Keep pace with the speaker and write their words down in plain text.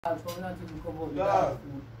Yeah.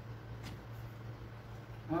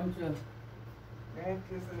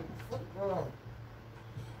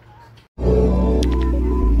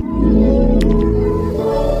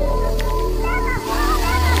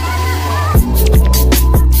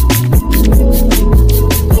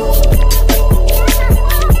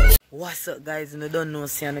 What's up, guys? You don't know,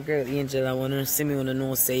 see, the girl Angel, I want to see me, wanna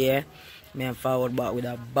know, say, yeah. Me and forward back with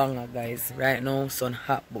a banger, guys. Right now, sun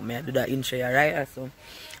hot, but me I do that intro, yeah, right? So,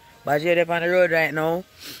 Baji up on the road right now.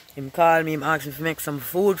 Him call me, him ask me to make some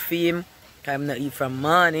food for him. Cause I'm not eat from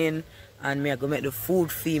morning. And me I go make the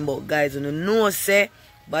food for him. But guys, you know, say,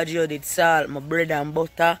 Baji did salt my bread and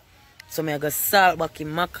butter. So me I go salt back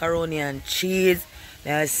in macaroni and cheese.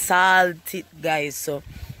 Me I salt it, guys. So,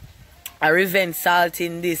 I revenge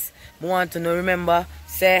salting this. I want to know, remember,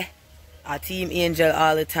 say, a team Angel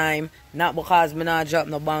all the time. Not because me not drop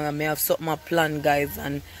no bang and me have something I plan, guys.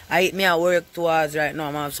 And I work towards right now.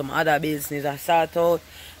 I have some other business I start out.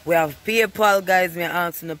 We have PayPal, guys. Me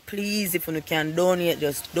asking you, please, if you can donate,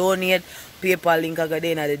 just donate. PayPal link I got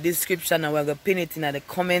in the description and we're going to pin it in the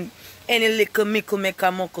comment. Any little mickle make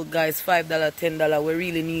a muckle, guys. $5, $10. We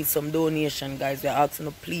really need some donation, guys. We're asking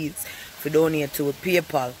you, please, to donate to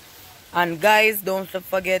PayPal. And guys, don't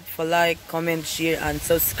forget to like, comment, share, and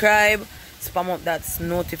subscribe. Spam up that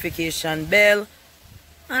notification bell.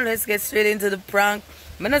 And let's get straight into the prank.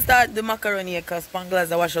 I'm going to start the macaroni here because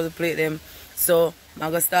Spanglas I wash out the plate them. So I'm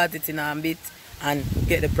going to start it in a bit and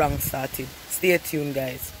get the prank started. Stay tuned,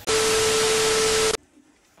 guys.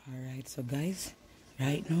 Alright, so guys,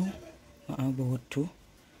 right now I'm about to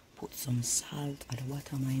put some salt at the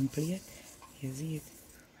bottom of my plate. You see it?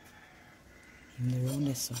 In the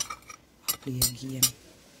round so. Play a game.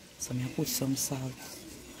 So I put some salt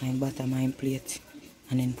and butter my plate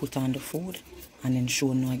and then put on the food and then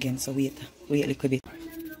show no again. So wait a little bit.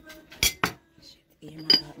 Here my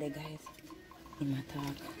talk there, guys. In my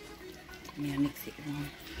talk. Me I mix it round.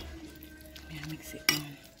 Me I mix it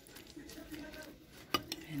round.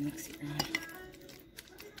 Me I mix it round.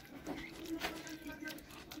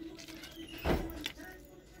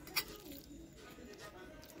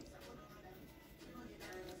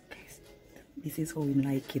 This is how him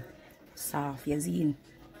like it. Soft, you see.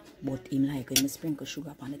 But him like when I sprinkle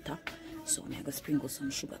sugar on the top. So I'm going to sprinkle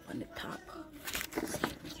some sugar on the top.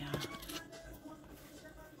 Yeah.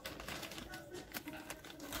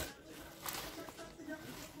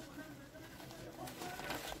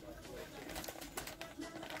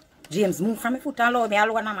 James, move from my foot and lower me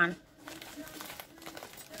alone, man.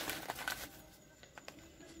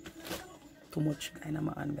 Too much kind of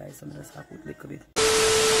man, guys. So I'm just going to put a little bit.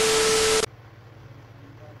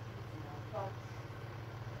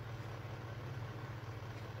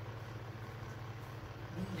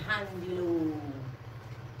 Handilo.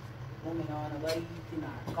 Woman on a way in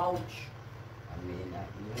our couch. I mean, I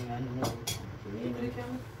know.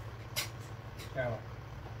 Carol.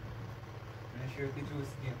 I'm sure you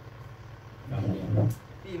choose again.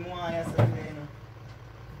 Be more yesterday,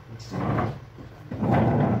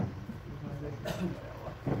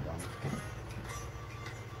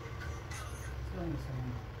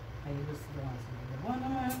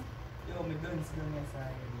 Yo, me done still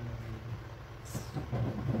inside.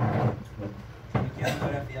 You can't go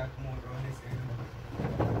there for your come out around this area.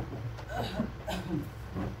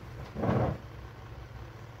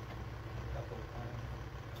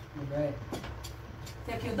 Right.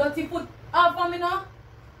 Take your dirty foot off for me now.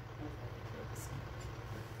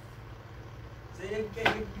 So you can't give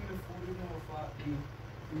me food, you know, for you.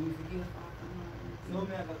 You need to give it. No,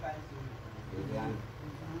 me have a kind of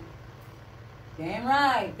Damn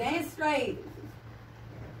right. Damn straight.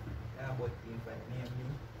 Yeah, but if I name me,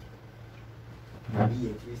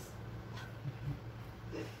 Beatrice.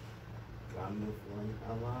 I'm the one.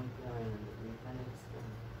 I want to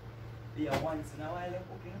be a once in a while you're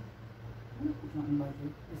cooking. I'm not cooking nothing about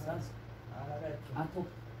it. It's us. I took.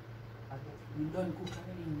 You don't cook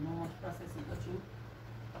already. No much processing got you.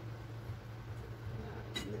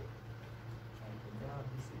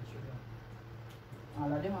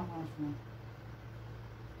 All of them are harsh now.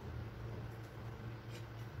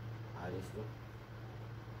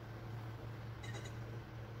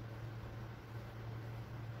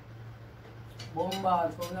 Bombard,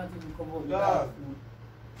 so not even come out with that food.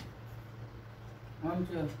 I'm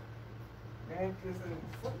sure.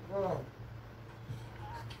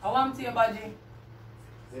 I want to your Baji.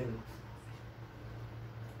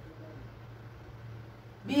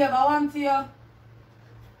 Babe, I want to you.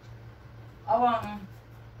 I want.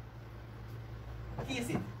 Kiss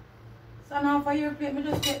it. So now for your plate, me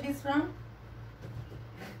just get this from.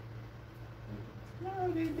 No,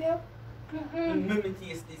 babe. Let me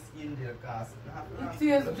taste this Angel cause It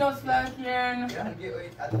tastes just like urine. yeah, get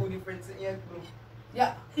it at two different here.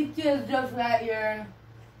 Yeah, it tastes just like urine.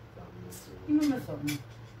 Give me something.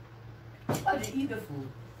 How do you eat the food?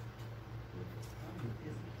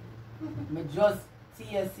 Me just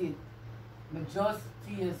taste it. Me just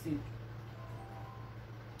taste it.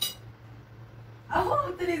 I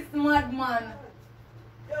want this madman.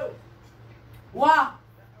 Yo, What?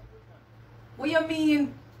 What you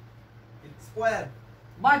mean? it's spoiled.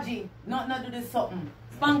 Baji, not do this something.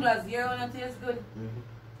 Spanglers, you wanna taste good?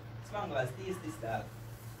 Spanglers, taste this dog.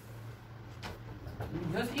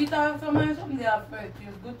 Just eat out something there first. It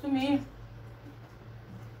tastes good to me.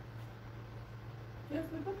 Tastes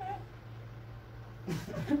good to me.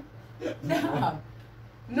 Nah,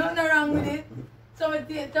 nothing wrong with it.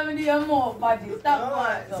 Tell me your mouth, Baji. Stop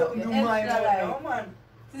man, going something do my mouth, no man.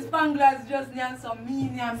 This Spanglers just need some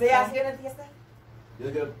mean and Say ask you to taste that?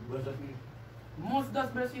 You get brush your teeth. Most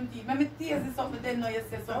just brush him teeth. Let me taste this something then now you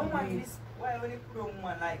say No something. man, this why when you put on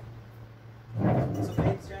man like so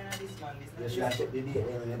extra in this man, You this should have checked the date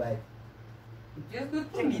then when you buy it. It tastes good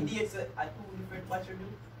to check the me. dates at two different batch you do,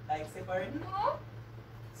 like separate. No.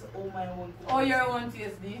 So all my one. Oh, your one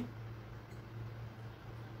tasty.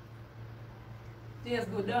 Tastes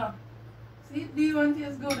good, huh? See, do you want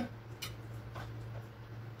taste good?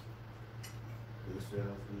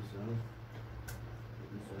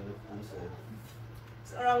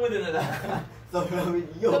 What's wrong with it? Something wrong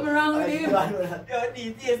with you. Something wrong with him. Yo,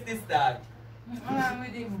 D, taste this dog. I'm with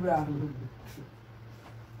him, bro.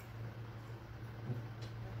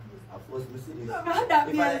 I force me to see this. That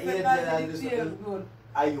If I tastes eat because it, I it just tastes good.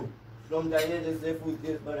 are you? Sometimes you just say food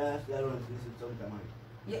tastes but I actually don't taste it sometimes.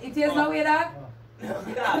 Yeah, it tastes no way that?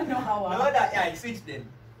 Yeah. No, how No, that, yeah, switch then.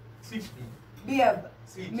 Switch then. Babe,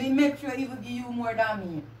 Switch. me make sure he will give you more than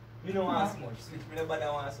me. Me don't want so much. Switch. Me nobody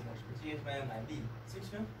want so much. Me change my mind. D, switch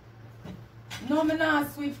no? No, me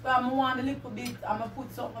not switch because I want a little bit. I'm going to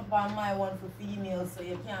put something upon my one for females so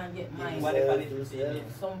you can't get mine. What if I need to say it?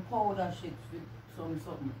 Some powder shit with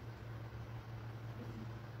something.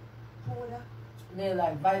 Powder. They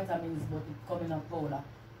like vitamins, but it come in a powder.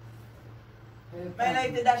 I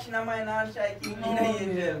like the dash in a mine and try to keep me in the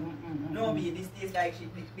angel. Mm-mm. No, B, this tastes like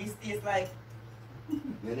shit. This tastes like.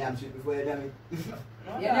 You damn shit before you damn it.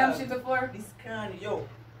 No, You damn shit before? This cranny, yo.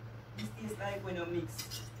 This tastes like when you mix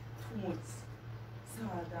too much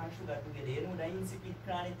salt and sugar together. You know that insipid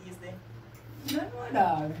cranny taste there? No,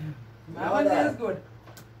 dog. My No, one dog. tastes good.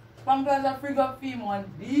 Pampers a frig up theme one.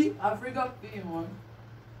 B a frig up theme one.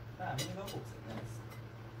 Nah, me never cook something nice.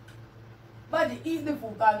 But you eat the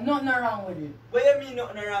food cause nothing wrong with it. What you mean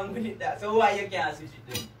nothing wrong with it that? So why you can't switch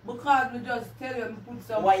it then? Because we just tell you to put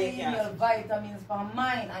some Why you female can't? vitamins for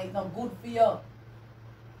mine and it's not good for you.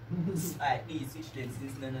 Alright, please switch then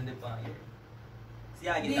since none of the pan here. See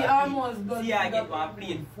I get The a almost plate. got See I to get the one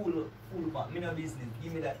people. plate full pan. Me no business.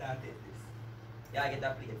 Give me that and take this. Yeah, I get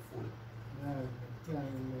a plate full.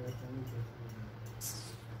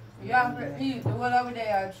 You have to eat. The whole of the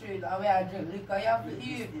day I trade, I wear drink liquor. You have to This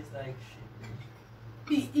eat. tastes like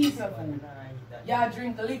shit. Eat your Nah, food. I eat that. You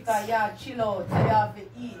drink liquor, you chill out, so you have to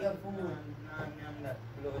eat your Nah, food. I'm that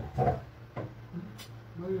blood.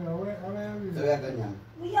 So we are going yam.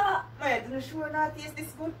 We are. Man, do you sure that taste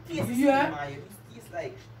this good? Taste this Yeah. man. This tastes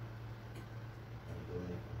like.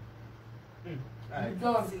 You Alright,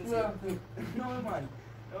 don't since drink you- it. No man.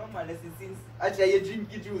 No man, this is since. Actually, you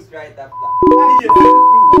drink your juice right after.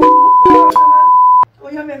 Oh,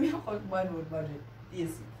 you make me a cut bad word, buddy. Yes.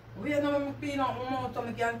 We are not clean out my mouth so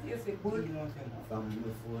I can taste it good. You know what I'm From my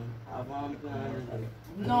phone. I want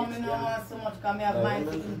No, me no want so much because I have mine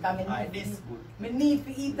to eat. Cause Alright, this is good. me need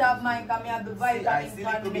to eat up mine because I have the I vitamins see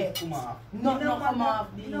from little there. bit come off. No, You know no what, come man? off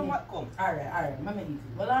the... You know what come? Alright, let me eat it.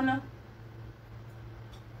 Well, Anna?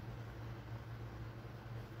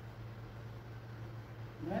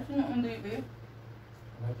 Yes, you know, do it, babe.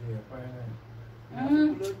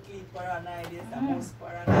 Blood clean paranoid, yes, the most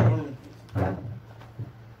paranoid.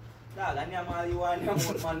 Dog, and your man, you want your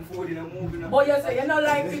mouth man food in a movie. No? But you say you don't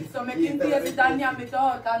like it, so make him taste it and yam it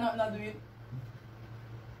out. Cannot not do it.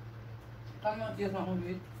 Cannot taste nothing do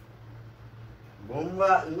it.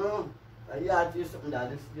 Bomba, no. I had to something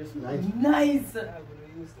that is just nice. Nice! Dog,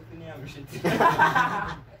 we used to finish our shit.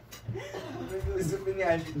 We used to finish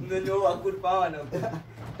our shit. No, no, a good power now.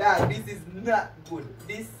 Dog, this is not good.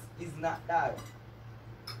 This is not dog.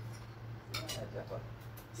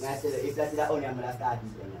 I said, if that's that only, I'm going to start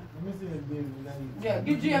this one. Yeah,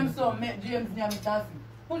 give James some, make James yam it and see.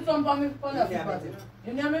 Put some for me for You that. yam it,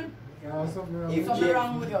 You name it? If Something James-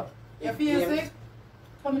 wrong with you. You feel James- sick?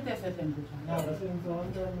 Come and test your temperature. No, the same time, I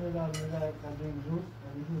like to drink juice.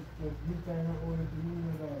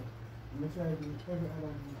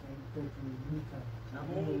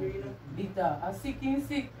 Bitter. I'm sick in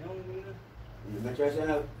sick. I'm trying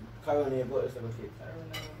to carry on about this shit.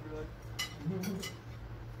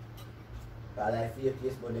 But I feel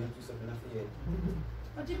taste, but then you something I feel.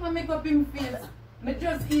 But if I make up him face, I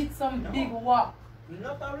just eat some big wok.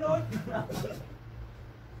 Not a lot.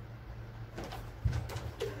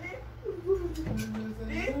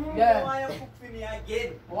 Yeah. Why you cook for me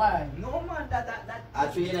again? Why? No man, that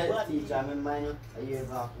Actually, you know, teacher, I mean, man, are you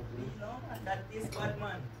ever cook me? No man, that tastes bad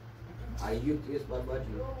man. Are you taste bad, but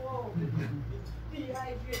you? Whoa.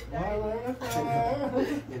 Dehydrate Yeah.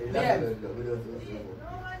 No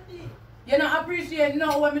man, You don't appreciate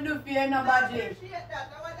no what me do for you, no Baji. appreciate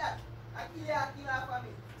that. How about that? I kill her for me.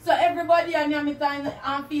 So everybody and me time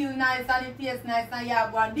and feel nice and it tastes nice and yeah,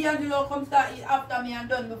 go and D'Angelo come start eat after me and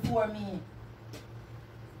done before me.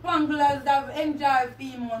 Panglers that enjoy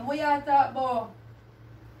female. What you talk about?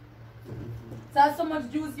 So so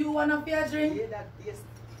much juice you wanna for your drink? Yeah, that taste.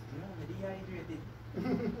 No, me dehydrated.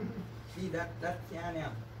 See that can't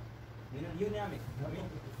have. You name it.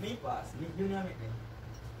 Me pass. You name it.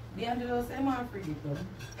 D'Angelo say man free it though.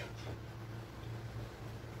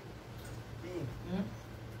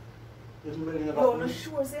 Yo, no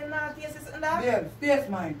sure say not taste is in that. Yeah, taste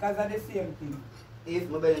mine, cause of the same thing. If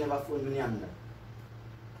my belly never found me, I'm not.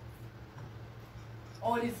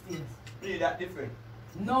 All this taste. Really, that different.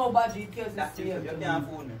 No Baji tastes the That same different. You to can't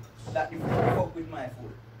me. fool me. That different. Fuck with my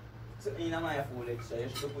food. Something in my food extra. You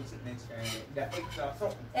should put something extra in it. That extra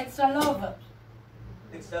something. Extra love.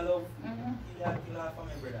 Extra love. Mm-hmm. Kill her for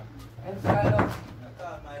me, brother. Extra love. I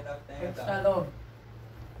call my doctor. Extra love.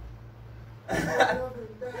 How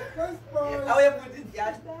you put it?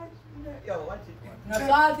 Yeah. Yo, watch it, man. No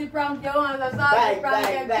salty prank, you want a salty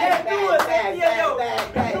prank. Bang,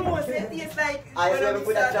 Yeah. No, say taste like. I never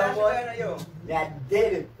put that down, boy. Yo. That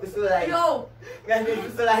did it. It's so like, Yo,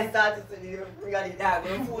 it's so like started to you got it. Yeah,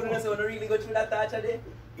 when food and so don't really go through that torture there.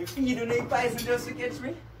 You feed you no poison just to catch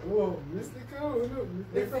me. Oh, Mr. Cow,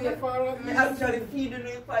 look. Me actually feed you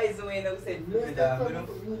no poison when you said food with that. We don't.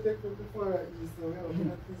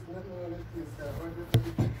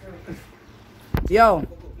 yo,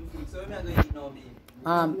 So I'm not going to eat no baby.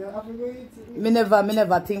 me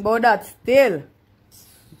never think about that still.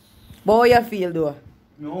 But how you feel though?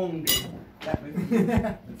 I'm hungry. That me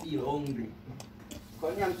feel hungry.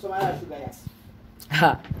 Come here, some other sugar, yes.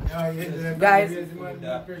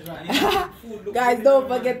 Guys, don't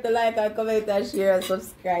forget to like and comment and share and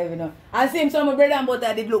subscribe, you know. And same some bread and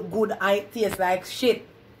butter did look good and it tastes like shit.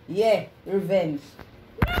 Yeah, revenge.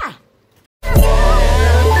 Yeah.